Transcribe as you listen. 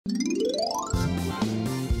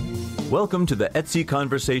Welcome to the Etsy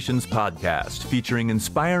Conversations podcast, featuring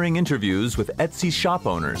inspiring interviews with Etsy shop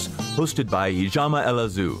owners, hosted by Ijama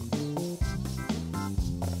Elazu.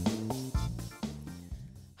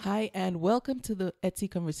 Hi, and welcome to the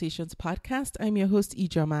Etsy Conversations podcast. I'm your host,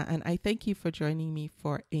 Ijama, and I thank you for joining me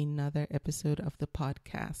for another episode of the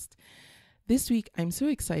podcast. This week, I'm so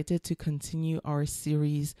excited to continue our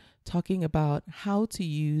series talking about how to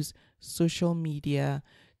use social media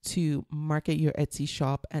to market your Etsy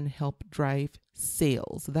shop and help drive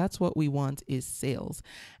sales. That's what we want, is sales.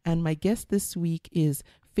 And my guest this week is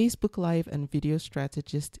Facebook Live and video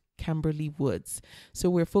strategist Camberley Woods. So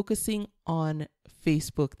we're focusing on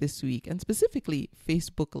Facebook this week, and specifically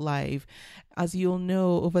Facebook Live. As you'll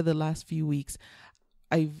know, over the last few weeks,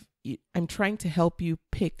 I'm trying to help you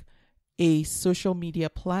pick a social media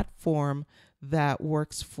platform that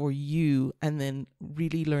works for you and then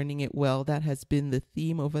really learning it well. That has been the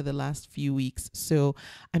theme over the last few weeks. So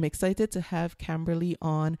I'm excited to have Camberley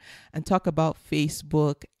on and talk about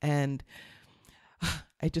Facebook, and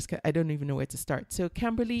I don't even know where to start. So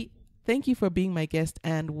Camberley, thank you for being my guest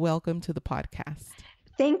and welcome to the podcast.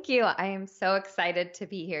 Thank you. I am so excited to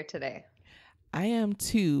be here today. I am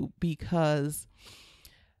too, because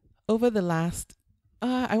over the last,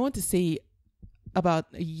 I want to say about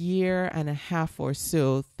a year and a half or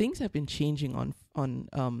so, things have been changing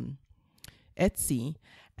on Etsy.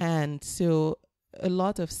 And so a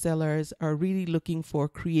lot of sellers are really looking for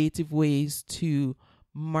creative ways to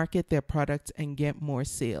market their products and get more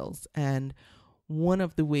sales. And one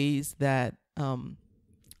of the ways that I'm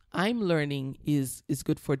learning is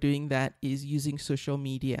good for doing that is using social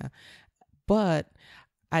media. But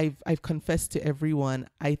I've confessed to everyone,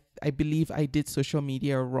 I believe I did social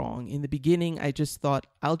media wrong. In the beginning, I just thought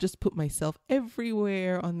I'll just put myself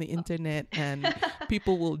everywhere on the internet and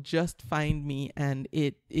people will just find me, and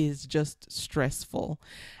it is just stressful.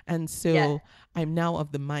 And so I'm now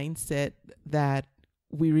of the mindset that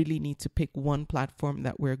we really need to pick one platform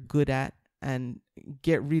that we're good at and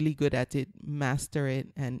get really good at it, master it,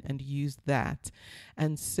 and use that.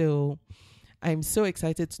 And so I'm so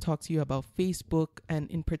excited to talk to you about Facebook,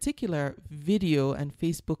 and in particular video and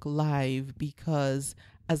Facebook Live, because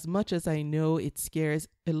as much as I know it scares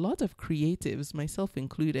a lot of creatives, myself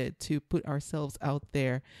included, to put ourselves out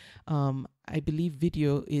there, I believe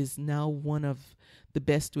video is now one of the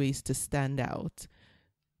best ways to stand out.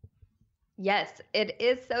 Yes, it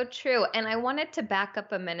is so true. And I wanted to back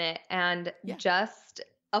up a minute and just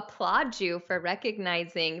applaud you for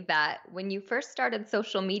recognizing that when you first started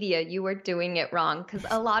social media, you were doing it wrong, because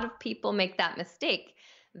a lot of people make that mistake.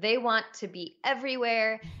 They want to be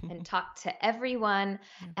everywhere and talk to everyone.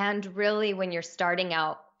 And really, when you're starting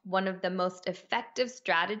out, one of the most effective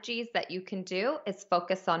strategies that you can do is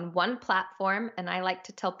focus on one platform. And I like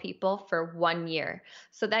to tell people for 1 year,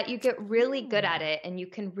 so that you get really good at it and you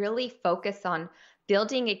can really focus on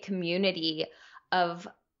building a community of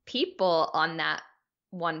people on that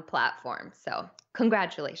one platform. So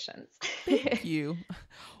congratulations. Thank you.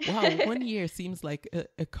 Wow, 1 year seems like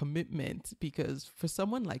a commitment, because for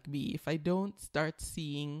someone like me, if I don't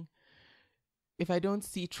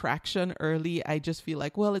see traction early, I just feel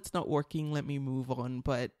like, well, it's not working, let me move on.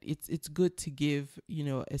 But it's good to give,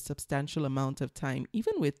 a substantial amount of time.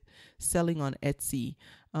 Even with selling on Etsy,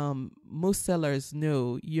 most sellers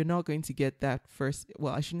know you're not going to get that first,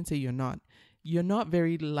 well, I shouldn't say you're not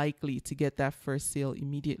very likely to get that first sale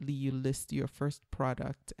immediately you list your first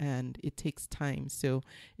product, and it takes time. So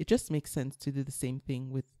it just makes sense to do the same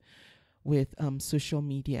thing with social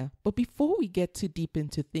media. But before we get too deep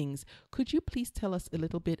into things, could you please tell us a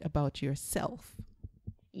little bit about yourself?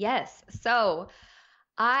 Yes. So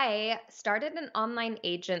I started an online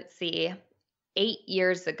agency 8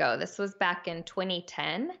 years ago. This was back in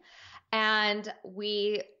 2010. And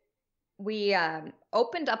we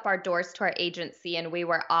opened up our doors to our agency, and we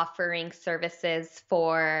were offering services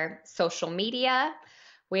for social media.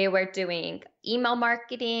 We were doing email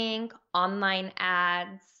marketing, online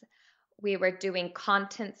ads. We were doing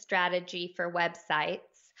content strategy for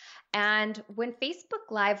websites. And when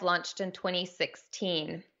Facebook Live launched in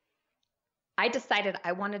 2016, I decided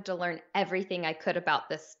I wanted to learn everything I could about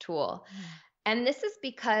this tool. And this is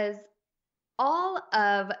because all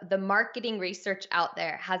of the marketing research out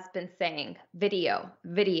there has been saying video,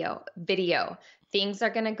 video, video. Things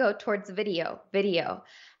are going to go towards video, video.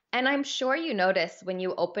 And I'm sure you notice when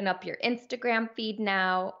you open up your Instagram feed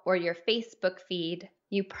now or your Facebook feed,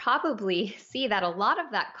 you probably see that a lot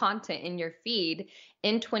of that content in your feed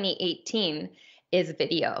in 2018 is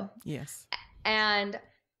video. Yes. And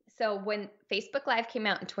so when Facebook Live came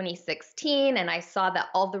out in 2016 and I saw that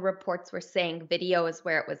all the reports were saying video is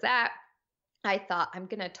where it was at, I thought, I'm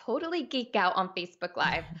going to totally geek out on Facebook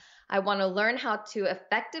Live. I want to learn how to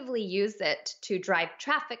effectively use it to drive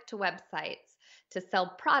traffic to websites, to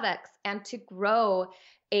sell products, and to grow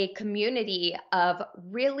a community of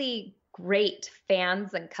really great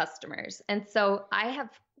fans and customers. And so I have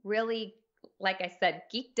really, like I said,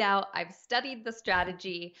 geeked out. I've studied the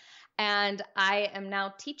strategy, and I am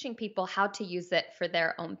now teaching people how to use it for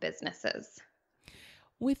their own businesses.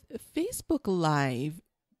 With Facebook Live,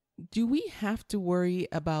 do we have to worry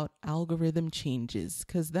about algorithm changes?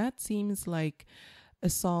 Because that seems like a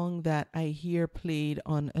song that I hear played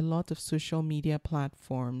on a lot of social media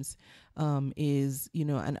platforms, is,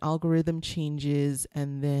 an algorithm changes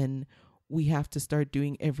and then we have to start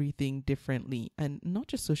doing everything differently. And not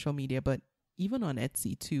just social media, but even on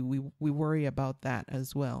Etsy too, we worry about that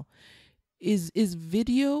as well. Is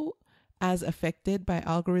video as affected by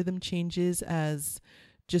algorithm changes as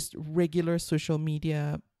just regular social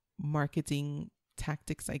media marketing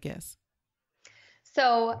tactics, I guess?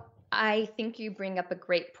 So I think you bring up a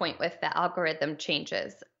great point with the algorithm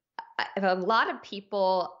changes. A lot of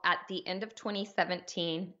people at the end of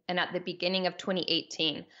 2017 and at the beginning of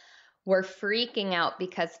 2018 were freaking out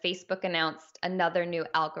because Facebook announced another new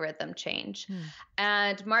algorithm change.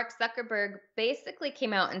 And Mark Zuckerberg basically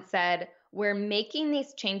came out and said, we're making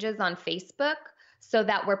these changes on Facebook so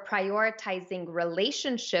that we're prioritizing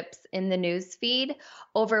relationships in the newsfeed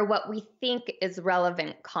over what we think is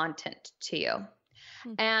relevant content to you.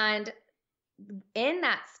 And in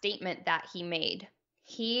that statement that he made,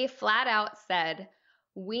 he flat out said,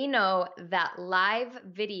 we know that live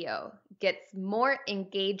video gets more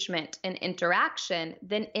engagement and interaction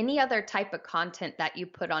than any other type of content that you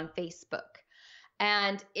put on Facebook.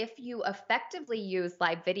 And if you effectively use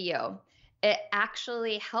live video, it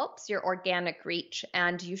actually helps your organic reach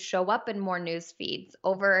and you show up in more news feeds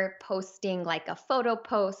over posting like a photo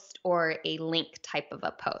post or a link type of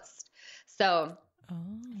a post. So,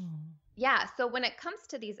 yeah. So when it comes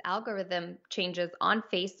to these algorithm changes on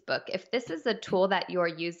Facebook, if this is a tool that you're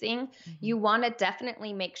using, you want to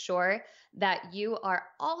definitely make sure that you are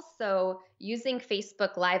also using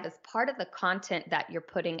Facebook Live as part of the content that you're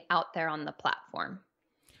putting out there on the platform.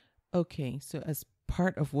 Okay. So as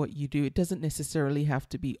part of what you do, it doesn't necessarily have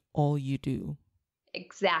to be all you do.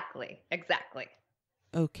 Exactly.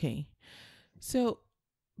 Okay. So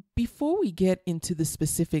before we get into the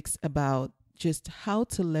specifics about just how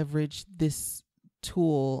to leverage this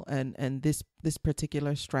tool and this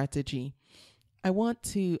particular strategy, I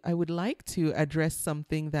would like to address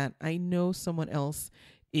something that I know someone else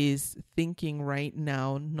is thinking right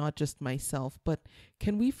now, not just myself, but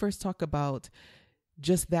can we first talk about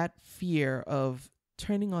just that fear of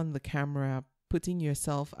turning on the camera, putting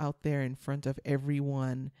yourself out there in front of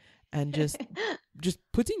everyone and just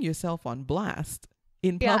putting yourself on blast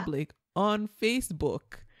in public on Facebook?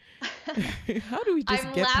 How do we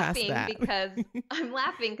just get past that? I'm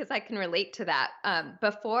laughing because I can relate to that.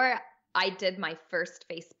 Before I did my first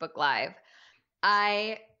Facebook Live,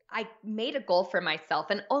 I made a goal for myself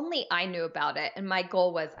and only I knew about it. And my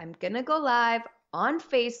goal was I'm going to go live on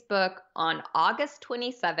Facebook on August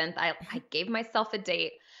 27th. I gave myself a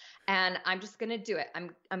date and I'm just going to do it.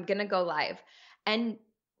 I'm going to go live. And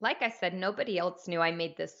like I said, nobody else knew I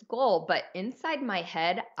made this goal, but inside my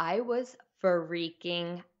head, I was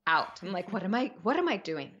freaking out. I'm like, what am I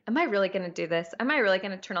doing? Am I really going to do this? Am I really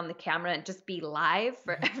going to turn on the camera and just be live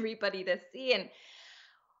for everybody to see? And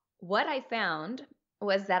what I found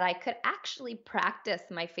was that I could actually practice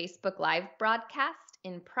my Facebook Live broadcast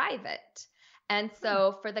in private. And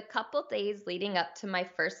so for the couple days leading up to my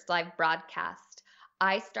first live broadcast,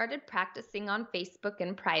 I started practicing on Facebook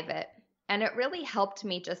in private. And it really helped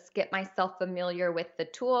me just get myself familiar with the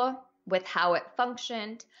tool, with how it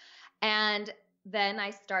functioned. And then I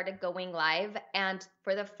started going live. And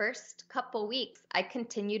for the first couple weeks, I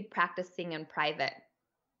continued practicing in private.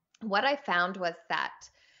 What I found was that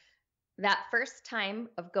first time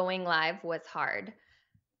of going live was hard.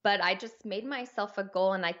 But I just made myself a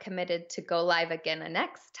goal and I committed to go live again a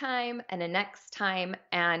next time.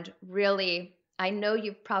 And really, I know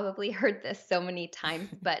you've probably heard this so many times,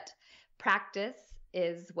 but practice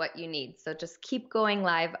is what you need. So just keep going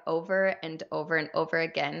live over and over and over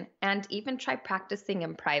again, and even try practicing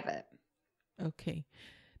in private. Okay.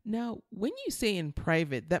 Now, when you say in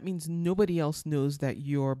private, that means nobody else knows that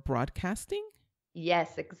you're broadcasting?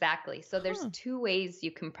 Yes, exactly. So there's two ways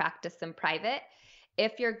you can practice in private.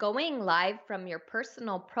 If you're going live from your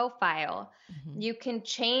personal profile, you can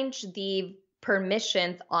change the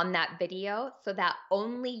permissions on that video so that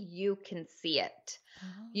only you can see it.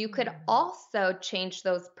 You could also change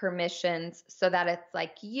those permissions so that it's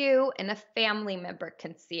like you and a family member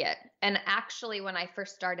can see it. And actually, when I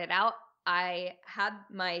first started out, I had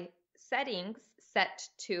my settings set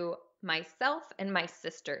to myself and my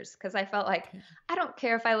sisters because I felt like I don't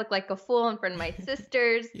care if I look like a fool in front of my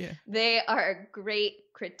sisters. Yeah. They are a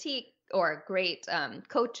great critique or great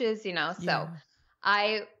coaches, you know. So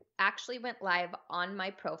I actually went live on my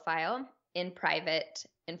profile in private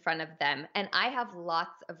in front of them. And I have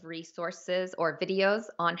lots of resources or videos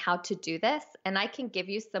on how to do this. And I can give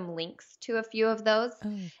you some links to a few of those.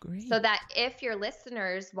 Oh, great. So that if your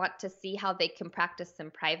listeners want to see how they can practice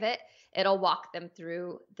in private, it'll walk them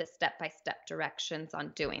through the step-by-step directions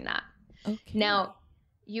on doing that. Okay. Now,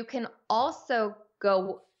 you can also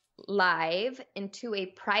go live into a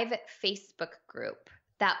private Facebook group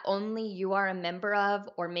that only you are a member of,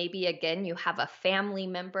 or maybe again, you have a family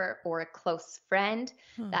member or a close friend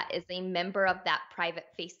that is a member of that private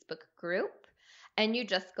Facebook group. And you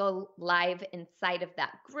just go live inside of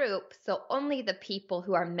that group. So only the people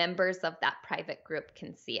who are members of that private group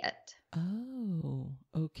can see it. Oh,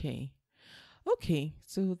 okay. Okay.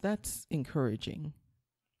 So that's encouraging.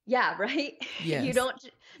 Yeah, right? Yes.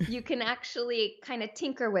 You can actually kind of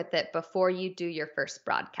tinker with it before you do your first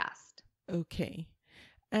broadcast. Okay.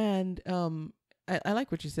 And I like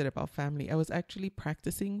what you said about family. I was actually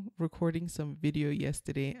practicing recording some video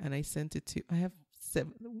yesterday, and I sent it to,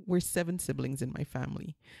 we're 7 siblings in my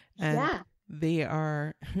family. And they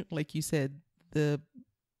are, like you said,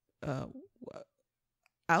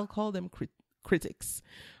 I'll call them critics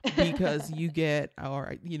because you get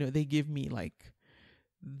they give me like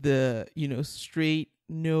the, straight,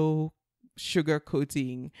 no sugar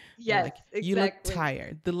coating. Yes, like, exactly. You look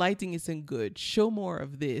tired. The lighting isn't good. Show more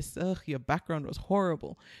of this. Ugh, your background was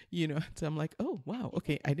horrible. So I'm like, oh, wow.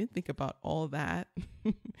 Okay. I didn't think about all that,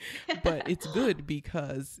 but it's good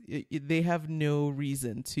because they have no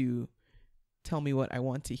reason to tell me what I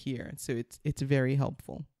want to hear. So it's very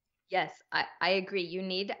helpful. Yes, I agree. You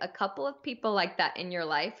need a couple of people like that in your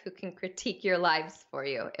life who can critique your lives for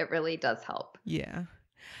you. It really does help. Yeah.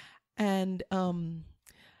 And,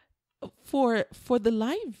 for the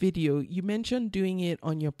live video, you mentioned doing it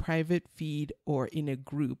on your private feed or in a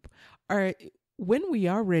group. When we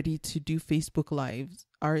are ready to do Facebook Lives,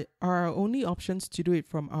 are our only options to do it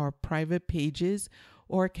from our private pages,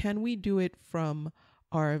 or can we do it from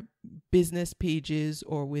our business pages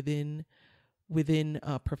or within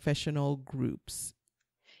professional groups?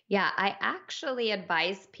 Yeah, I actually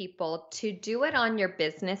advise people to do it on your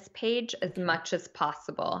business page as much as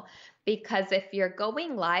possible. Because if you're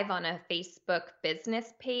going live on a Facebook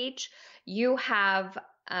business page, you have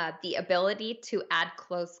the ability to add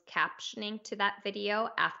closed captioning to that video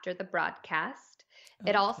after the broadcast.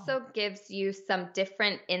 It also gives you some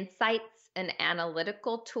different insights and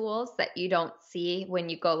analytical tools that you don't see when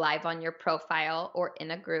you go live on your profile or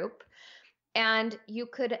in a group. And you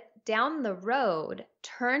could, down the road,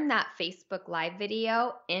 turn that Facebook Live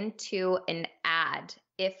video into an ad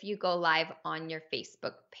if you go live on your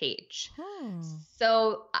Facebook page.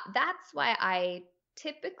 So that's why I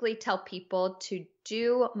typically tell people to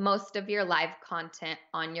do most of your live content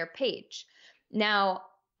on your page. Now,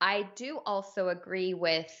 I do also agree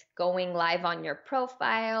with going live on your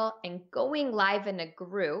profile and going live in a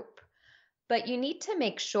group, but you need to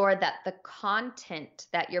make sure that the content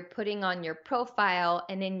that you're putting on your profile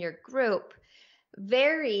and in your group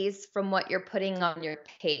varies from what you're putting on your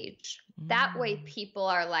page. That way people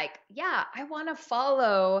are like, yeah, I want to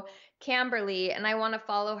follow Camberley and I want to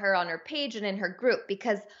follow her on her page and in her group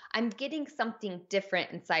because I'm getting something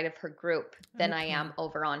different inside of her group than I am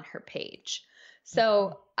over on her page.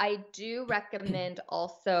 So I do recommend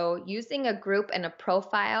also using a group and a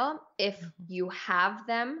profile if you have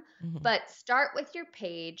them, but start with your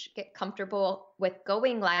page, get comfortable with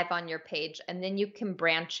going live on your page, and then you can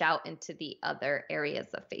branch out into the other areas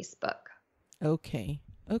of Facebook. Okay.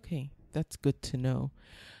 That's good to know.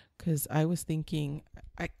 Because I was thinking,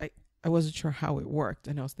 I wasn't sure how it worked.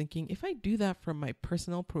 And I was thinking, if I do that from my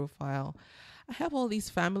personal profile, I have all these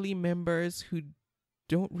family members who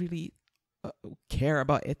don't really care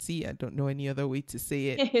about Etsy. I don't know any other way to say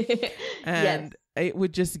it. And it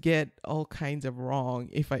would just get all kinds of wrong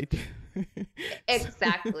if I do.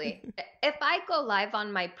 Exactly. If I go live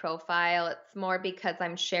on my profile, it's more because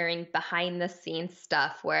I'm sharing behind the scenes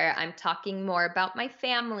stuff where I'm talking more about my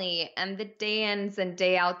family and the day ins and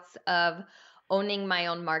day outs of owning my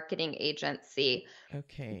own marketing agency.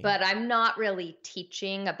 Okay. But I'm not really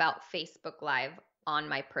teaching about Facebook Live on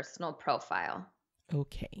my personal profile.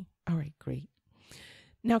 Okay. All right, great.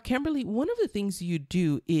 Now, Camberley, one of the things you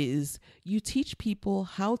do is you teach people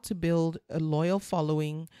how to build a loyal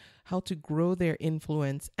following, how to grow their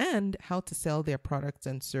influence, and how to sell their products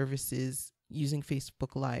and services using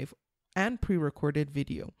Facebook Live and pre-recorded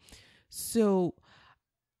video. So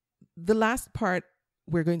the last part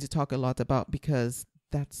we're going to talk a lot about, because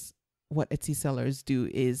that's what Etsy sellers do,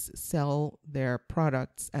 is sell their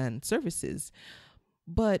products and services.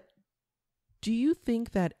 But do you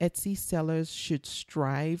think that Etsy sellers should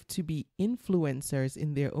strive to be influencers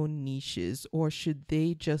in their own niches, or should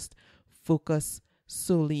they just focus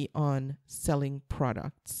solely on selling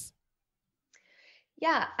products?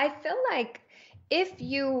 Yeah, I feel like if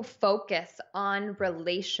you focus on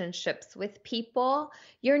relationships with people,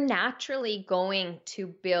 you're naturally going to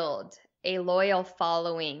build a loyal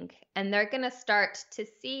following, and they're going to start to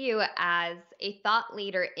see you as a thought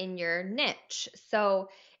leader in your niche. So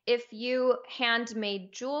if you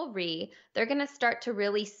handmade jewelry, they're going to start to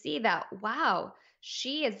really see that, wow,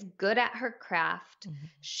 she is good at her craft. Mm-hmm.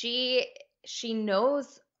 She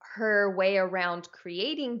knows her way around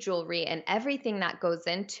creating jewelry and everything that goes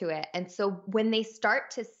into it. And so when they start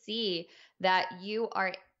to see that you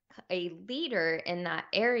are a leader in that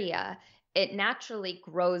area, it naturally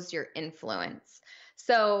grows your influence.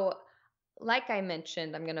 So like I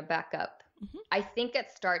mentioned, I'm going to back up. Mm-hmm. I think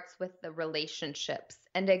it starts with the relationships.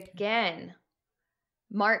 And again,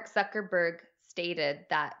 Mark Zuckerberg stated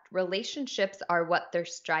that relationships are what they're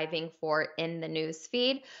striving for in the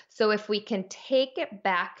newsfeed. So if we can take it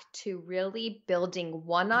back to really building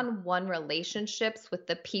one-on-one relationships with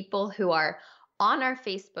the people who are on our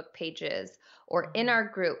Facebook pages or in our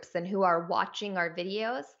groups and who are watching our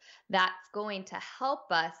videos, that's going to help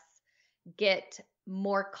us get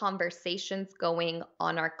more conversations going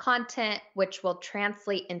on our content, which will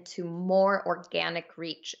translate into more organic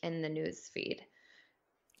reach in the newsfeed.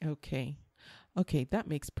 Okay, that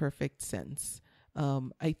makes perfect sense.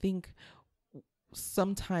 I think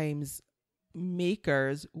sometimes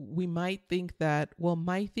makers, we might think that, well,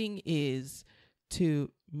 my thing is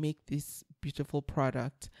to make this beautiful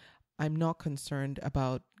product. I'm not concerned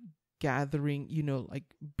about gathering,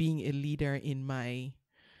 like being a leader in my,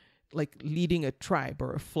 like leading a tribe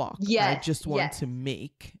or a flock. Yes, I just want to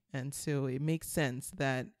make. And so it makes sense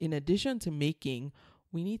that in addition to making,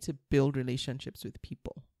 we need to build relationships with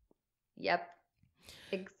people. Yep,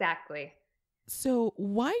 exactly. So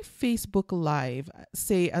why Facebook Live,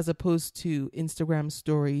 say, as opposed to Instagram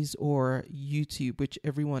stories or YouTube, which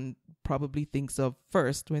everyone probably thinks of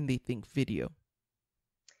first when they think video?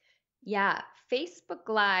 Yeah, Facebook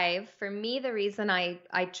Live, for me, the reason I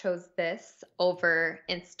chose this over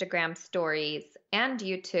Instagram stories and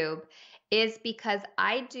YouTube is because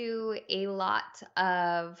I do a lot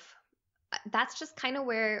of, that's just kind of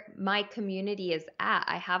where my community is at.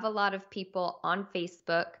 I have a lot of people on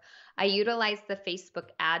Facebook. I utilize the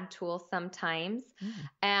Facebook ad tool sometimes.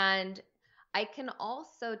 And I can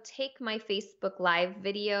also take my Facebook Live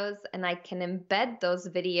videos and I can embed those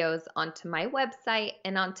videos onto my website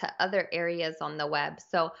and onto other areas on the web.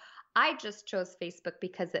 So I just chose Facebook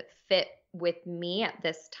because it fit with me at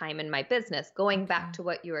this time in my business. Going back to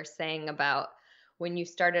what you were saying about when you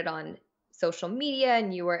started on social media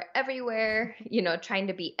and you were everywhere, trying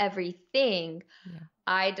to be everything. Yeah.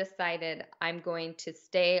 I decided I'm going to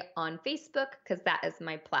stay on Facebook because that is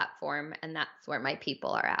my platform and that's where my people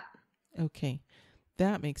are at. Okay,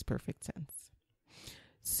 that makes perfect sense.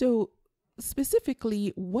 So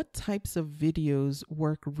specifically, what types of videos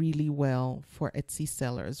work really well for Etsy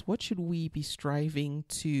sellers? What should we be striving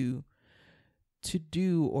to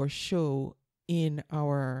do or show in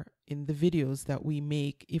the videos that we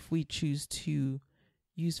make if we choose to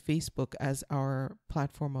use Facebook as our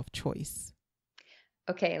platform of choice?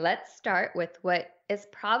 Okay, let's start with what is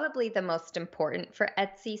probably the most important for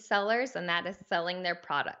Etsy sellers, and that is selling their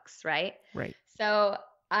products, right? Right. So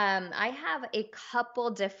I have a couple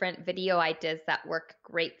different video ideas that work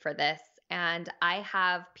great for this. And I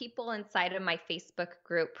have people inside of my Facebook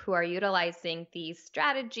group who are utilizing these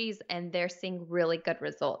strategies and they're seeing really good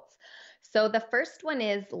results. So the first one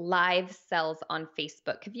is live sells on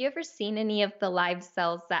Facebook. Have you ever seen any of the live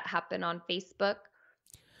sells that happen on Facebook?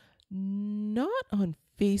 Not on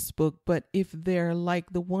Facebook, but if they're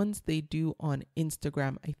like the ones they do on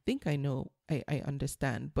Instagram, I think I know, I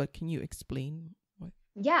understand, but can you explain what?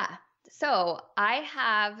 Yeah. So I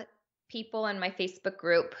have people in my Facebook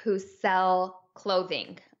group who sell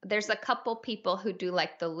clothing. There's a couple people who do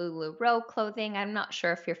like the LuLaRoe clothing. I'm not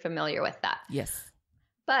sure if you're familiar with that. Yes.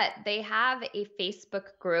 But they have a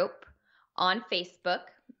Facebook group on Facebook.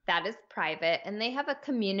 that is private, and they have a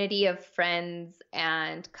community of friends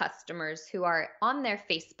and customers who are on their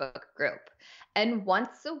Facebook group. And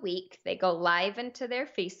once a week, they go live into their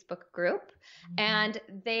Facebook group and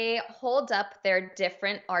they hold up their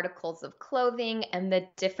different articles of clothing and the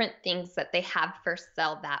different things that they have for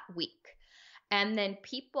sale that week. And then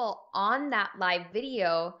people on that live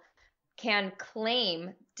video can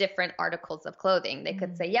claim different articles of clothing. They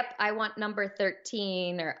could say, yep, I want number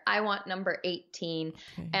 13 or I want number 18.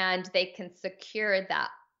 Okay. And they can secure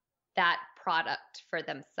that product for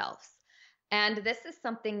themselves. And this is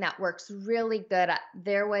something that works really good.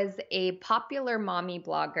 There was a popular mommy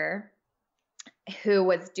blogger who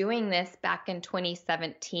was doing this back in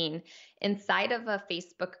 2017 inside of a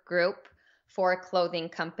Facebook group for a clothing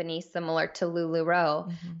company similar to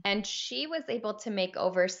LuLaRoe. And she was able to make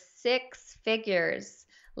over 6 figures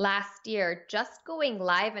last year just going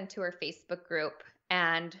live into her Facebook group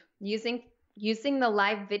and using the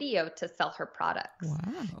live video to sell her products.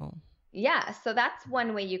 Wow. Yeah, so that's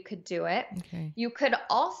one way you could do it. Okay. You could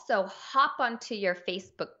also hop onto your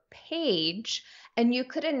Facebook page and you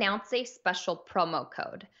could announce a special promo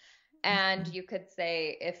code. And you could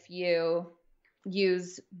say, if you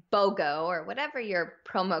use BOGO or whatever your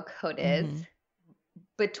promo code is,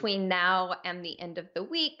 between now and the end of the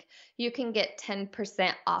week, you can get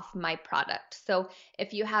 10% off my product. So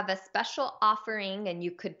if you have a special offering and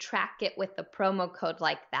you could track it with a promo code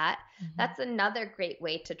like that, that's another great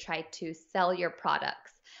way to try to sell your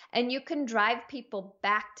products. And you can drive people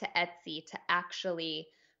back to Etsy to actually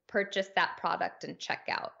purchase that product and check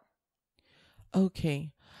out.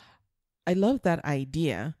 Okay. I love that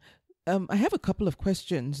idea. I have a couple of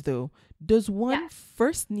questions, though. Does one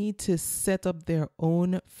first need to set up their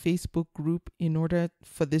own Facebook group in order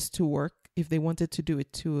for this to work if they wanted to do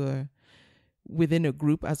it within a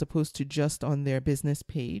group as opposed to just on their business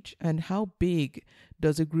page? And how big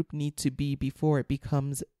does a group need to be before it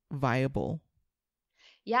becomes viable?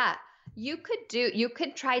 Yeah, you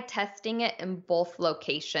could try testing it in both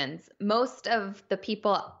locations. Most of the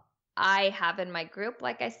people I have in my group,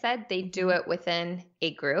 like I said, they do it within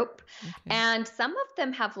a group. And some of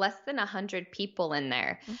them have less than 100 people in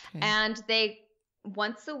there. And they,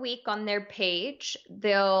 once a week on their page,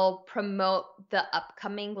 they'll promote the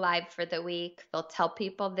upcoming live for the week. They'll tell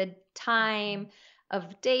people the time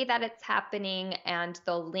of day that it's happening, and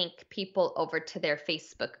they'll link people over to their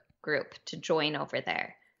Facebook group to join over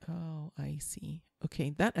there. Oh, I see.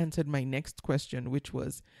 Okay, that answered my next question, which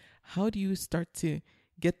was, how do you start to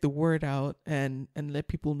get the word out and let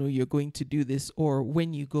people know you're going to do this? Or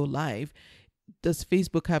when you go live, does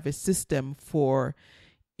Facebook have a system for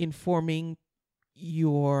informing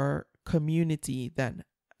your community that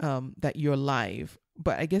you're live?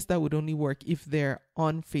 But I guess that would only work if they're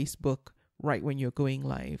on Facebook right when you're going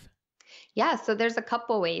live. Yeah, so there's a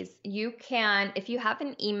couple ways. You can, if you have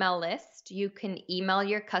an email list, you can email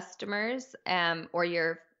your customers or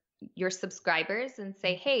your subscribers and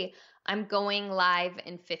say, hey, I'm going live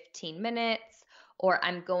in 15 minutes, or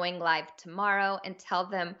I'm going live tomorrow, and tell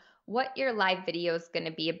them what your live video is going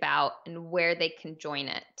to be about and where they can join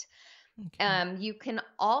it. You can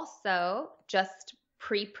also just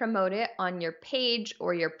pre-promote it on your page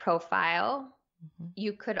or your profile.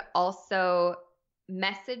 You could also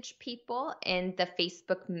message people in the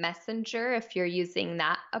Facebook Messenger. If you're using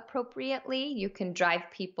that appropriately, you can drive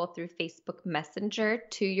people through Facebook Messenger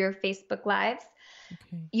to your Facebook Lives.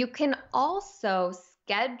 You can also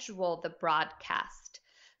schedule the broadcast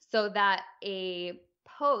so that a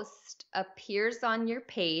post appears on your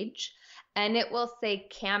page and it will say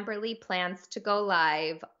Camberley plans to go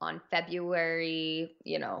live on February,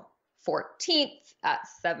 14th at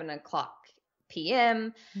 7:00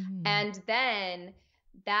 p.m. And then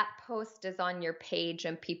that post is on your page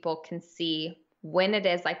and people can see when it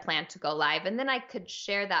is I plan to go live. And then I could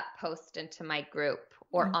share that post into my group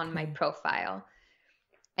or on my profile.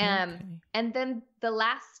 And then the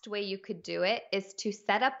last way you could do it is to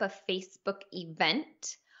set up a Facebook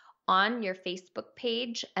event on your Facebook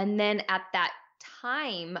page. And then at that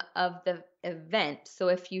time of the event, so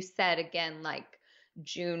if you said again, like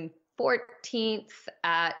June 14th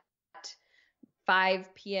at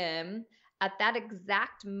 5 p.m., at that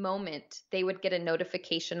exact moment, they would get a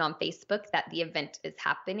notification on Facebook that the event is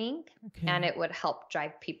happening, and it would help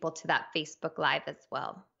drive people to that Facebook Live as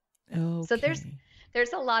well. So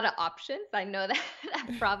there's a lot of options. I know that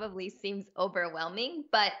probably seems overwhelming,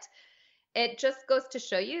 but it just goes to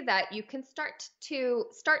show you that you can start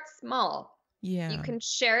small. Yeah. You can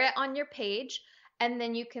share it on your page, and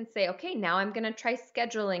then you can say, okay, now I'm going to try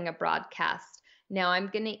scheduling a broadcast. Now I'm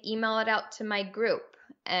going to email it out to my group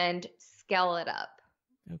and scale it up.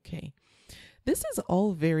 Okay. This is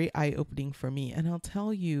all very eye-opening for me. And I'll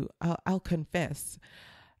tell you, I'll confess,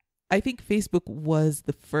 I think Facebook was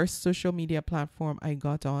the first social media platform I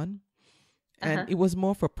got on. And it was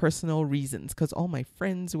more for personal reasons because all my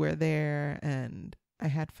friends were there and I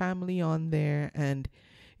had family on there and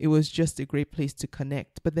it was just a great place to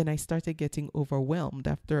connect. But then I started getting overwhelmed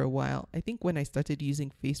after a while. I think when I started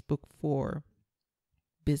using Facebook for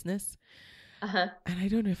business, and I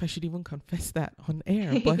don't know if I should even confess that on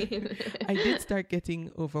air, but I did start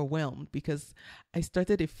getting overwhelmed because I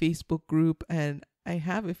started a Facebook group and I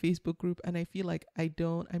have a Facebook group and I feel like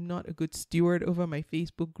I'm not a good steward over my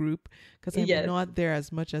Facebook group because I'm not there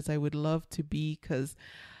as much as I would love to be because,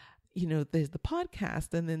 you know, there's the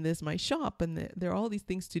podcast and then there's my shop and there are all these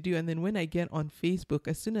things to do. And then when I get on Facebook,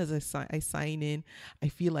 as soon as I sign in, I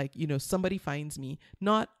feel like, you know, somebody finds me,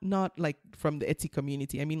 not like from the Etsy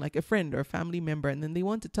community. I mean, like a friend or a family member, and then they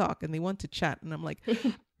want to talk and they want to chat. And I'm like,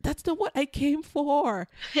 that's not what I came for.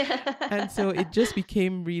 And so it just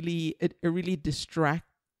became a really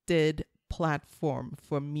distracted platform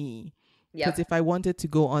for me. Because if I wanted to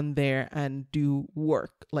go on there and do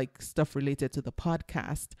work, like stuff related to the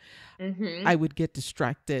podcast, I would get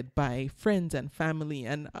distracted by friends and family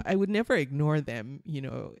and I would never ignore them, you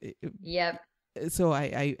know. So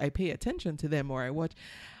I pay attention to them or I watch.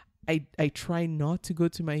 I try not to go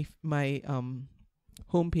to my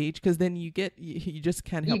homepage because then you just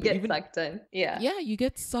can't help it. You get sucked in. Yeah, you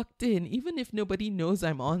get sucked in. Even if nobody knows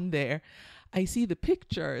I'm on there, I see the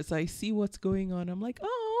pictures, I see what's going on. I'm like,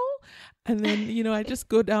 oh. And then, you know, I just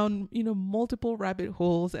go down, you know, multiple rabbit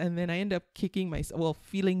holes and then I end up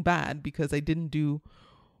feeling bad because I didn't do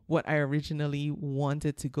what I originally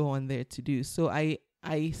wanted to go on there to do. So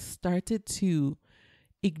I started to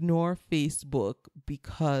ignore Facebook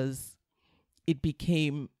because it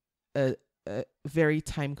became very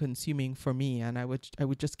time consuming for me and I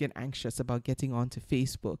would just get anxious about getting onto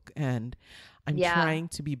Facebook and I'm trying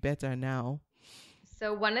to be better now.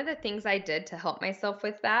 So one of the things I did to help myself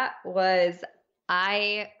with that was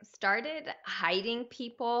I started hiding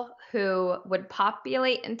people who would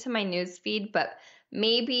populate into my newsfeed, but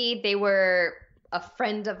maybe they were a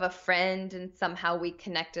friend of a friend and somehow we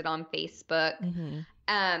connected on Facebook.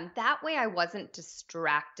 That way I wasn't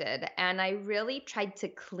distracted. And I really tried to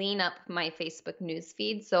clean up my Facebook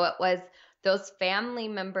newsfeed. So it was those family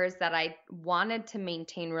members that I wanted to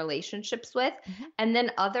maintain relationships with, and then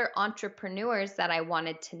other entrepreneurs that I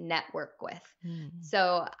wanted to network with.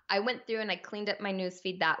 So I went through and I cleaned up my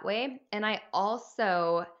newsfeed that way. And I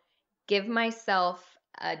also give myself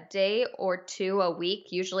a day or two a week.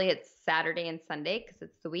 Usually it's Saturday and Sunday because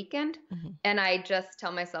it's the weekend. And I just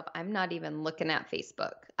tell myself, I'm not even looking at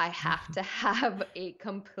Facebook. I have to have a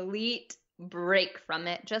complete break from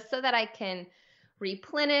it just so that I can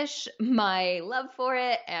replenish my love for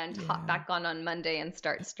it and hop back on Monday and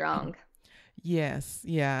start strong. Yes.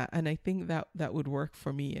 Yeah. And I think that would work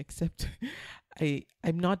for me, except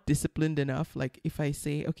I'm not disciplined enough. Like if I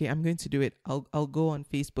say, okay, I'm going to do it, I'll go on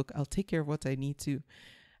Facebook, I'll take care of what I need to.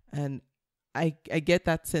 And I get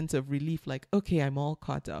that sense of relief, like, okay, I'm all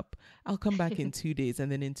caught up. I'll come back in 2 days.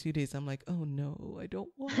 And then in 2 days, I'm like, oh no, I don't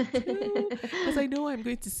want to. Because I know I'm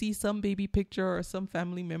going to see some baby picture or some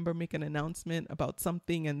family member make an announcement about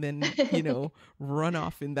something and then, you know, run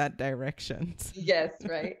off in that direction. Yes,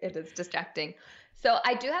 right. It is distracting. So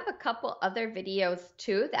I do have a couple other videos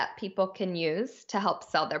too that people can use to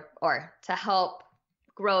help to help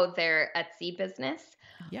grow their Etsy business.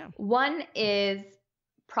 Yeah. One is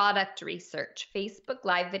product research. Facebook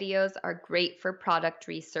live videos are great for product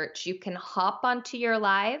research. You can hop onto your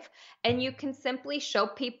live and you can simply show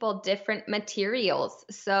people different materials.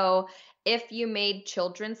 So if you made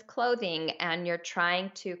children's clothing and you're trying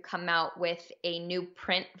to come out with a new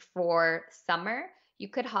print for summer, you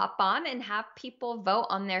could hop on and have people vote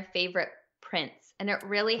on their favorite prints. And it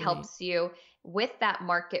really helps you with that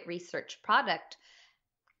market research product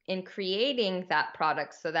in creating that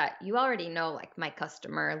product so that you already know, like, my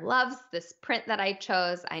customer loves this print that I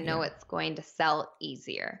chose. I know it's going to sell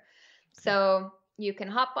easier. So you can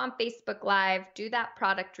hop on Facebook Live, do that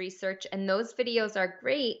product research, and those videos are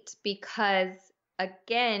great because,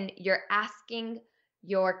 again, you're asking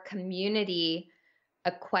your community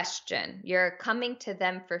a question. You're coming to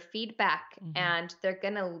them for feedback, and they're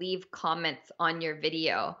going to leave comments on your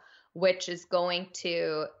video, which is going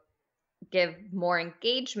to give more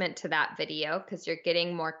engagement to that video because you're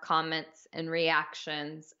getting more comments and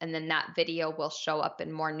reactions, and then that video will show up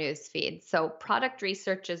in more news feeds. So product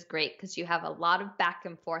research is great because you have a lot of back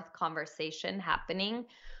and forth conversation happening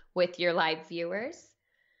with your live viewers.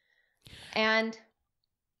 And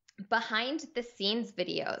behind the scenes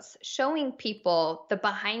videos, showing people the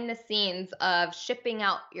behind the scenes of shipping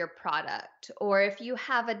out your product. Or if you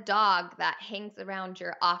have a dog that hangs around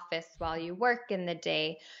your office while you work in the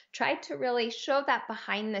day, try to really show that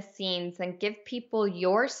behind the scenes and give people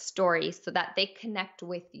your story so that they connect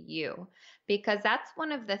with you. Because that's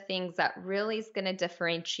one of the things that really is going to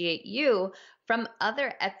differentiate you from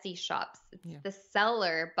other Etsy shops. It's the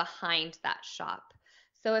seller behind that shop.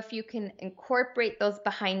 So if you can incorporate those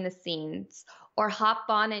behind the scenes or hop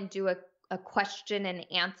on and do a question and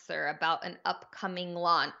answer about an upcoming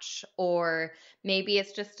launch, or maybe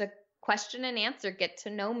it's just a question and answer, get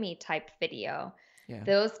to know me type video. Yeah.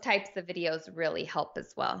 Those types of videos really help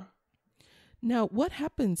as well. Now, what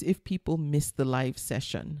happens if people miss the live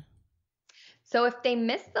session? So if they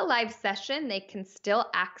miss the live session, they can still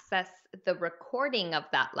access the recording of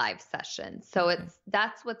that live session. So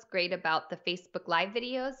that's what's great about the Facebook Live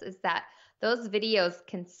videos, is that those videos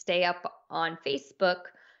can stay up on Facebook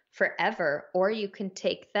forever, or you can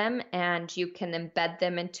take them and you can embed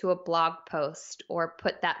them into a blog post or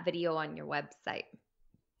put that video on your website.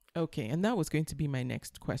 Okay, and that was going to be my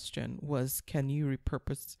next question, was can you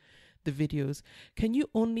repurpose the videos? Can you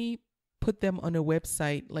only put them on a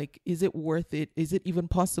website? Like, is it worth it? Is it even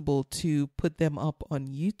possible to put them up on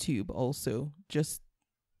YouTube also?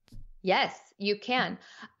 Yes, you can.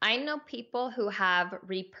 I know people who have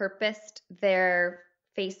repurposed their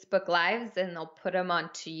Facebook Lives and they'll put them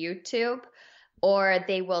onto YouTube, or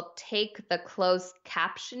they will take the closed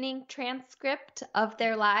captioning transcript of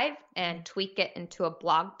their live and tweak it into a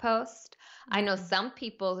blog post. I know some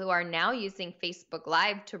people who are now using Facebook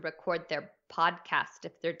Live to record their podcast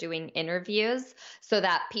if they're doing interviews, so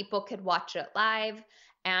that people could watch it live,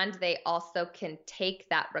 and they also can take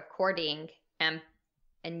that recording and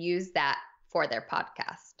use that for their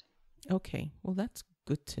podcast. Okay, well, that's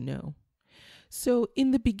good to know. So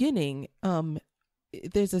in the beginning,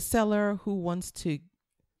 there's a seller who wants to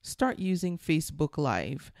start using Facebook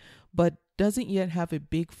Live, but doesn't yet have a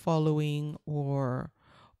big following or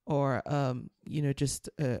just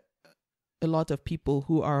a lot of people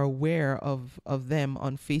who are aware of them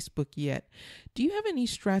on Facebook yet. Do you have any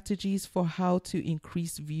strategies for how to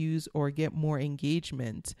increase views or get more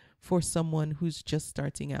engagement for someone who's just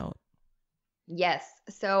starting out? Yes.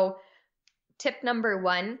 So tip number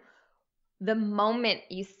 1, the moment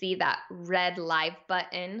you see that red live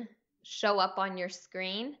button show up on your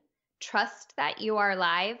screen, trust that you are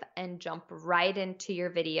live and jump right into your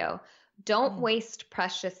video. Don't waste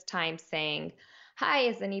precious time saying, "Hi,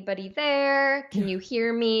 is anybody there? Can you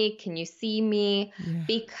hear me? Can you see me?" Yeah.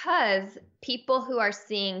 Because people who are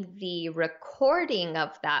seeing the recording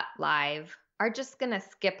of that live are just going to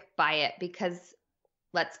skip by it, because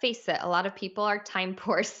let's face it, a lot of people are time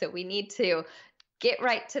poor. So we need to get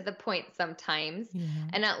right to the point sometimes,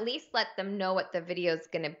 and at least let them know what the video is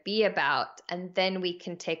going to be about. And then we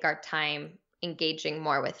can take our time engaging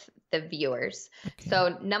more with the viewers. Okay.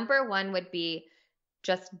 So number 1 would be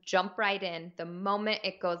just jump right in the moment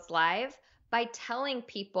it goes live by telling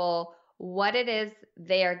people what it is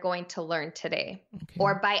they are going to learn today,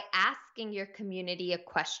 or by asking your community a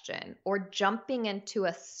question or jumping into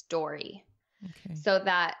a story, so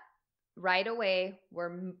that right away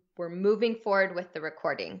we're moving forward with the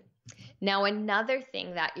recording. Now, another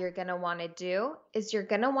thing that you're going to want to do is you're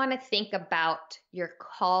going to want to think about your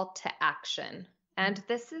call to action. And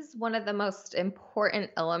this is one of the most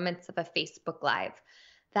important elements of a Facebook Live.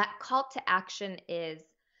 That call to action is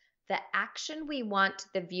the action we want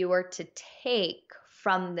the viewer to take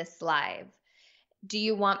from this live. Do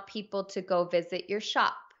you want people to go visit your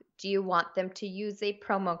shop? Do you want them to use a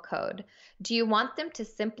promo code? Do you want them to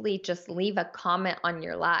simply just leave a comment on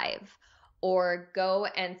your live or go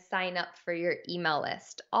and sign up for your email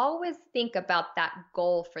list? Always think about that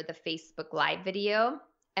goal for the Facebook Live video,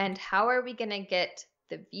 and how are we going to get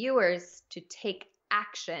the viewers to take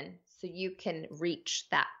action so you can reach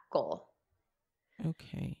that goal.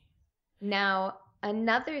 Okay. Now,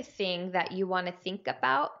 another thing that you want to think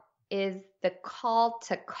about is the call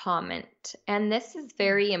to comment. And this is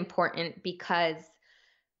very important, because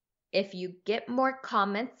if you get more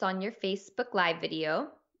comments on your Facebook Live video,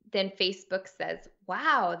 then Facebook says,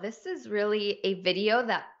 wow, this is really a video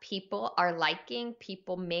that people are liking.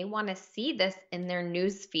 People may want to see this in their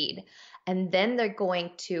news feed. And then they're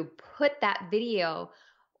going to put that video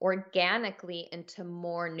organically into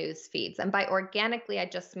more news feeds. And by organically, I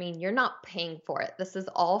just mean you're not paying for it. This is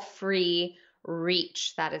all free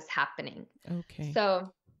reach that is happening. Okay.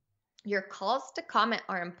 So your calls to comment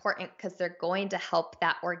are important because they're going to help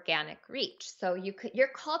that organic reach. So your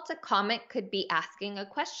call to comment could be asking a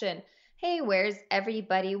question. Hey, where's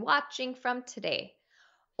everybody watching from today?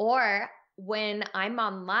 Or when I'm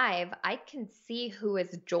on live, I can see who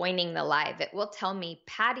is joining the live. It will tell me,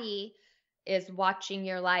 Patty is watching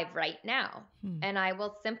your live right now. And I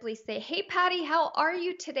will simply say, hey, Patty, how are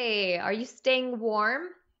you today? Are you staying warm?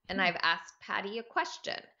 And I've asked Patty a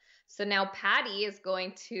question. So now Patty is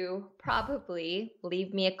going to probably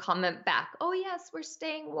leave me a comment back. Oh, yes, we're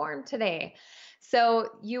staying warm today. So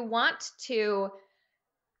you want to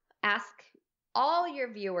ask all your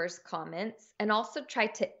viewers' comments and also try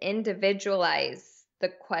to individualize the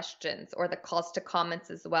questions or the calls to comments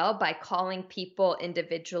as well by calling people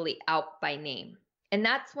individually out by name. And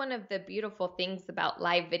that's one of the beautiful things about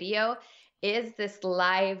live video is this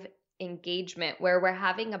live engagement where we're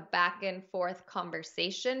having a back and forth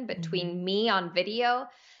conversation between me on video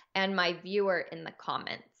and my viewer in the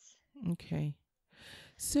comments. Okay.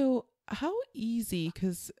 So how easy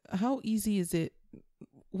is it?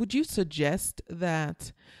 Would you suggest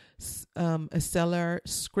that a seller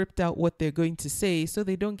script out what they're going to say so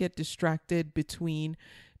they don't get distracted between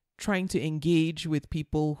trying to engage with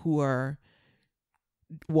people who are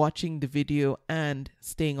watching the video and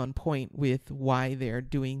staying on point with why they're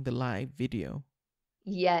doing the live video?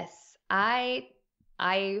 Yes, I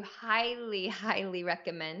highly, highly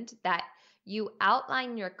recommend that you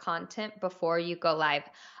outline your content before you go live.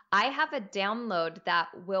 I have a download that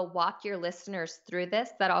will walk your listeners through this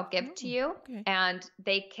that I'll give to you, and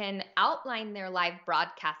they can outline their live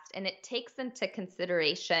broadcast, and it takes into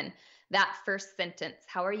consideration that first sentence.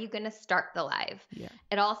 How are you going to start the live? Yeah.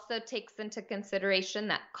 It also takes into consideration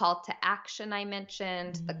that call to action I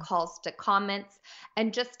mentioned, the calls to comments,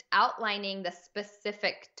 and just outlining the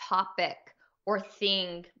specific topic or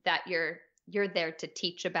thing that you're there to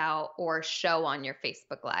teach about or show on your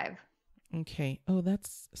Facebook Live. Okay. Oh,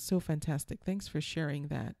 that's so fantastic. Thanks for sharing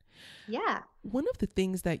that. Yeah. One of the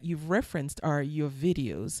things that you've referenced are your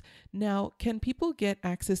videos. Now, can people get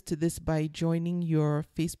access to this by joining your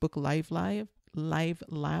Facebook Live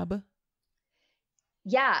Lab?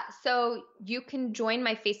 Yeah, so you can join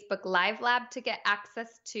my Facebook Live Lab to get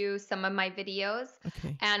access to some of my videos.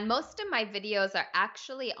 Okay. And most of my videos are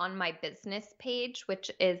actually on my business page, which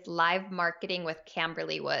is Live Marketing with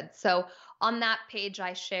Camberley Woods. So on that page,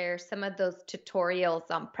 I share some of those tutorials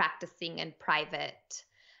on practicing in private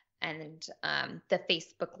and the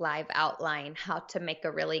Facebook Live outline, how to make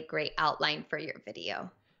a really great outline for your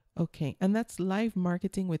video. Okay. And that's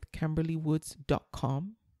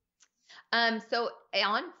livemarketingwithcamberleywoods.com. So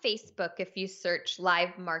on Facebook, if you search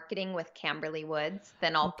Live Marketing with Camberley Woods,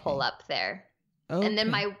 then I'll pull up there. Okay. And then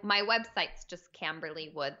my website's just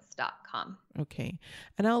camberleywoods.com. Okay.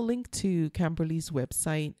 And I'll link to Camberley's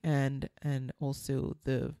website and also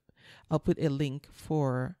I'll put a link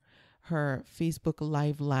for her Facebook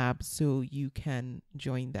Live Lab so you can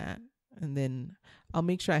join that. And then I'll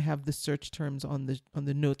make sure I have the search terms on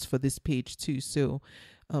the notes for this page too. So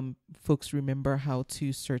folks remember how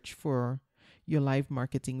to search for your live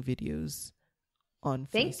marketing videos on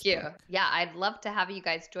Facebook. Thank you. Yeah, I'd love to have you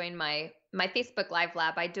guys join my Facebook Live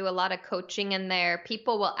Lab. I do a lot of coaching in there.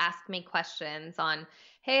 People will ask me questions on,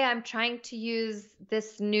 hey, I'm trying to use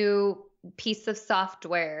this new piece of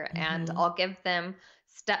software, and I'll give them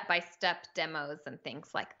step-by-step demos and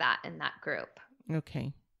things like that in that group.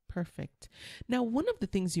 Okay. Perfect. Now, one of the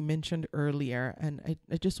things you mentioned earlier, and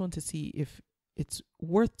I just want to see if it's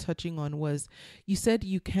worth touching on, was you said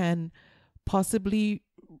you can possibly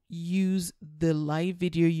use the live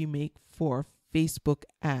video you make for Facebook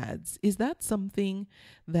ads. Is that something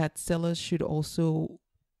that sellers should also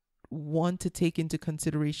want to take into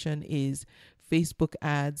consideration, is Facebook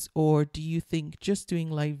ads, or do you think just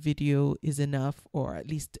doing live video is enough, or at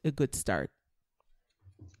least a good start?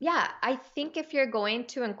 Yeah, I think if you're going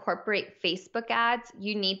to incorporate Facebook ads,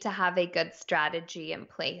 you need to have a good strategy in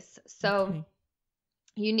place. So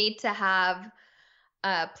you need to have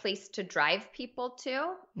a place to drive people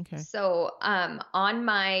to. Okay. So on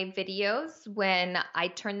my videos, when I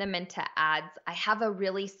turn them into ads, I have a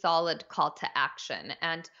really solid call to action.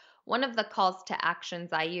 And one of the calls to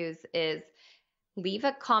actions I use is leave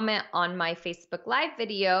a comment on my Facebook Live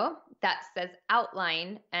video that says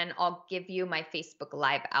outline, and I'll give you my Facebook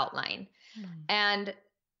Live outline. And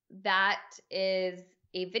that is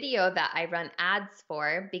a video that I run ads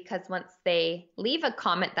for, because once they leave a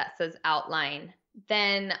comment that says outline,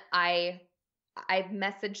 then I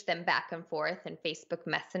message them back and forth in Facebook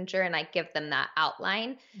Messenger, and I give them that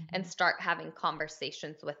outline and start having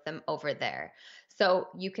conversations with them over there. So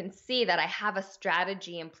you can see that I have a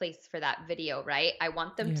strategy in place for that video, right? I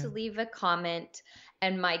want them to leave a comment,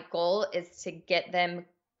 and my goal is to get them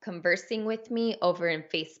conversing with me over in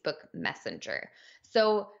Facebook Messenger.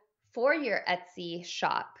 So for your Etsy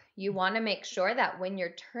shop, you want to make sure that when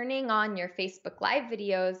you're turning on your Facebook Live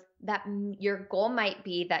videos, that your goal might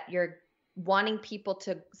be that you're wanting people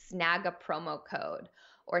to snag a promo code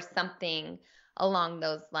or something along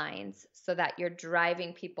those lines so that you're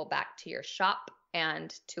driving people back to your shop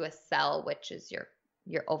and to a sell, which is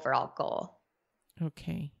your overall goal.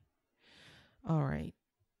 Okay. All right.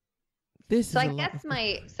 So I guess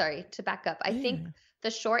sorry to back up. I think the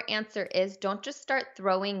short answer is don't just start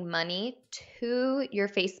throwing money to your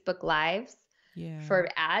Facebook Lives for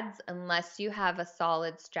ads unless you have a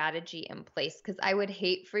solid strategy in place. Because I would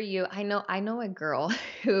hate for you. I know a girl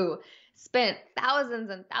who spent thousands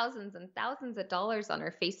and thousands and thousands of dollars on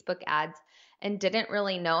her Facebook ads and didn't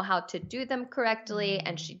really know how to do them correctly.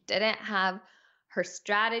 And she didn't have her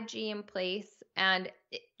strategy in place. And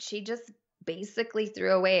she just basically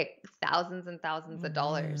threw away thousands and thousands of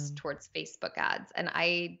dollars towards Facebook ads. And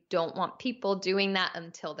I don't want people doing that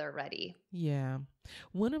until they're ready. Yeah.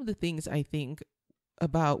 One of the things I think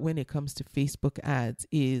about when it comes to Facebook ads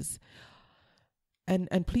is,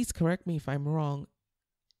 and please correct me if I'm wrong,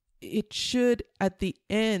 it should at the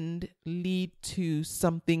end lead to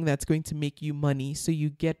something that's going to make you money so you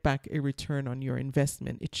get back a return on your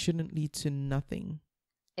investment. It shouldn't lead to nothing.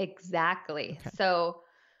 Exactly. Okay. So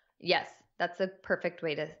yes, that's a perfect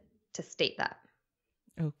way to state that.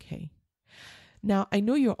 Okay. Now, I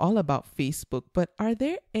know you're all about Facebook, but are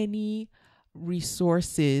there any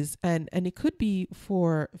resources, and it could be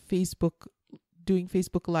for Facebook, doing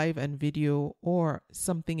Facebook Live and video or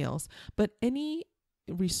something else, but any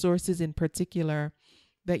resources in particular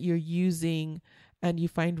that you're using and you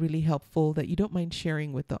find really helpful that you don't mind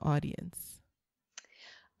sharing with the audience?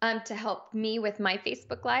 To help me with my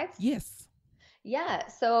Facebook Lives? Yes. Yeah.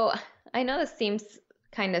 So I know this seems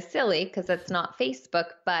kind of silly because it's not Facebook,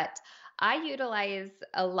 but I utilize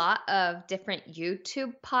a lot of different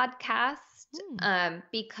YouTube podcasts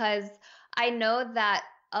because I know that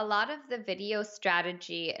a lot of the video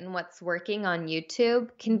strategy and what's working on YouTube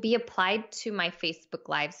can be applied to my Facebook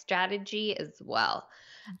Live strategy as well.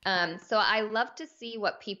 So I love to see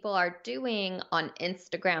what people are doing on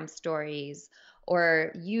Instagram stories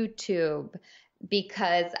or YouTube,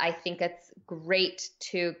 because I think it's great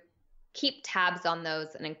to keep tabs on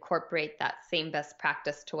those and incorporate that same best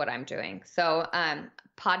practice to what I'm doing. So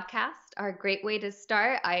podcasts are a great way to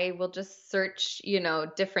start. I will just search,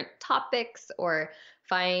 different topics or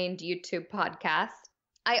find YouTube podcasts.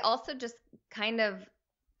 I also just kind of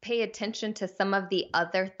pay attention to some of the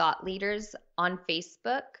other thought leaders on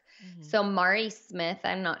Facebook. Mm-hmm. So Mari Smith,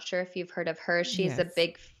 I'm not sure if you've heard of her. She's a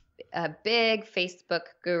big Facebook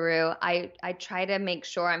guru. I try to make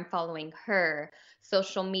sure I'm following her.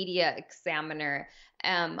 Social Media Examiner,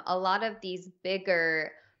 a lot of these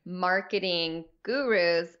bigger marketing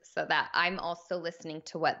gurus, so that I'm also listening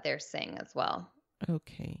to what they're saying as well.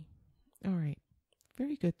 Okay. All right.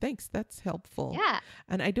 Very good. Thanks. That's helpful. Yeah.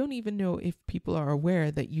 And I don't even know if people are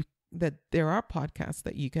aware that there are podcasts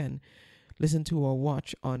that you can listen to or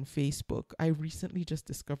watch on Facebook. I recently just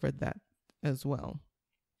discovered that as well.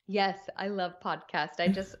 Yes, I love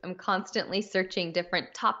podcasts. I'm constantly searching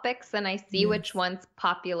different topics and I see which ones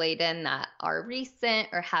populate in that are recent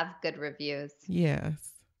or have good reviews. Yes.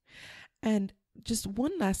 And just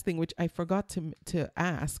one last thing, which I forgot to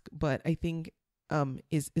ask, but I think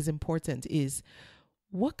is important, is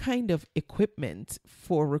what kind of equipment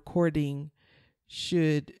for recording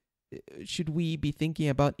should we be thinking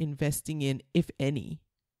about investing in, if any?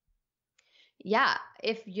 Yeah,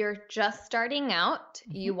 if you're just starting out,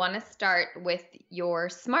 you want to start with your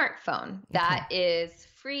smartphone. That is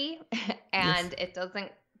free and it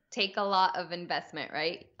doesn't take a lot of investment,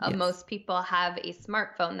 right? Most people have a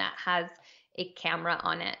smartphone that has a camera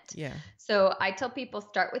on it. Yeah. So I tell people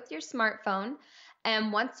start with your smartphone.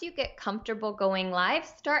 And once you get comfortable going live,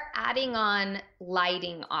 start adding on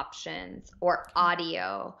lighting options or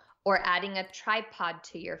audio or adding a tripod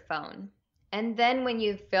to your phone. And then when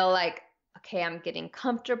you feel like, okay, I'm getting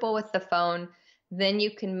comfortable with the phone, then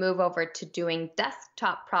you can move over to doing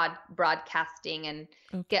desktop broadcasting and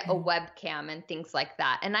get a webcam and things like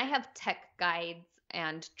that. And I have tech guides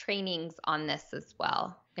and trainings on this as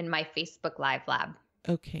well in my Facebook Live lab.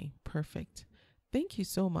 Okay, perfect. Thank you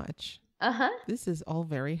so much. This is all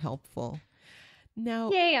very helpful.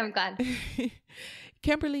 Now, yay, I'm glad.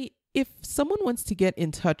 Camberley, if someone wants to get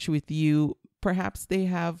in touch with you, perhaps they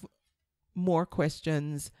have more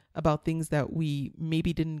questions about things that we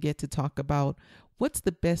maybe didn't get to talk about, what's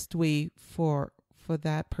the best way for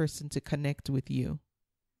that person to connect with you?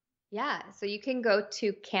 Yeah, so you can go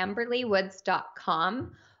to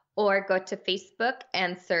camberleywoods.com or go to Facebook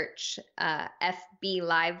and search FB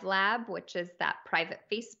Live Lab, which is that private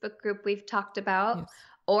Facebook group we've talked about, Yes.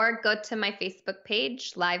 or go to my Facebook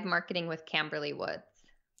page, Live Marketing with Camberley Woods.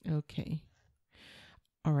 Okay.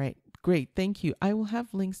 All right. Great. Thank you. I will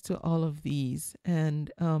have links to all of these.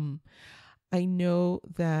 And I know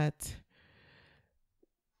that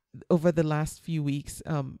over the last few weeks,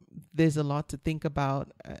 there's a lot to think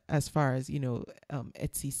about as far as,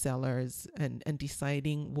 Etsy sellers and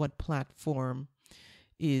deciding what platform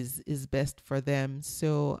is best for them.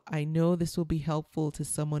 So I know this will be helpful to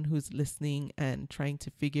someone who's listening and trying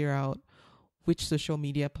to figure out which social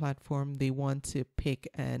media platform they want to pick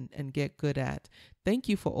and get good at. Thank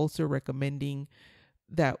you for also recommending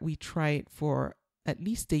that we try it for at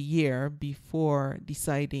least a year before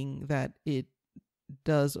deciding that it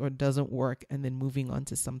does or doesn't work and then moving on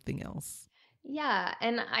to something else. Yeah,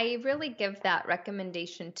 and I really give that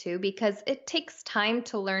recommendation too because it takes time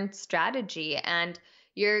to learn strategy, and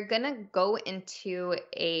you're going to go into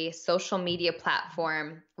a social media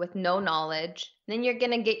platform with no knowledge. Then you're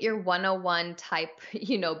going to get your 101 type,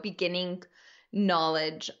 beginning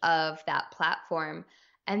knowledge of that platform.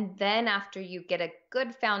 And then after you get a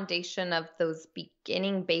good foundation of those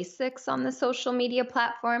beginning basics on the social media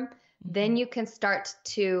platform, then you can start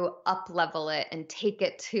to up level it and take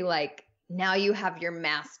it to now you have your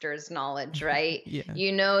master's knowledge, right? Yeah.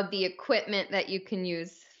 You know the equipment that you can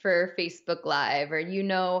use for Facebook Live, or you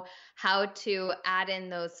know how to add in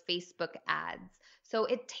those Facebook ads. So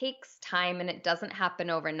it takes time and it doesn't happen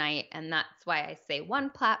overnight. And that's why I say one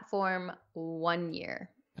platform, 1 year.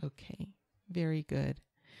 Okay. Very good.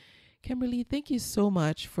 Camberley, thank you so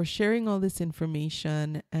much for sharing all this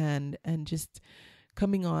information and just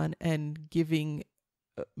coming on and giving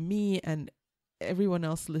me and everyone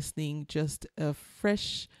else listening just a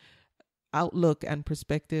fresh outlook and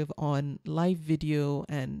perspective on live video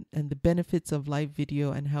and the benefits of live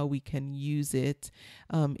video and how we can use it.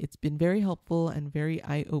 It's been very helpful and very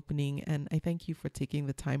eye-opening, and I thank you for taking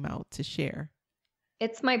the time out to share.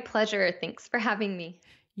 It's my pleasure. Thanks for having me.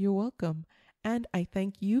 You're welcome. And I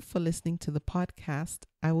thank you for listening to the podcast.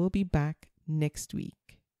 I will be back next week.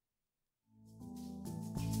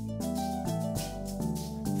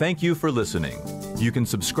 Thank you for listening. You can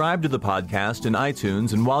subscribe to the podcast in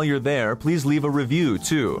iTunes, and while you're there, please leave a review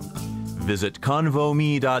too. Visit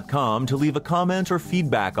convome.com to leave a comment or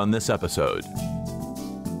feedback on this episode.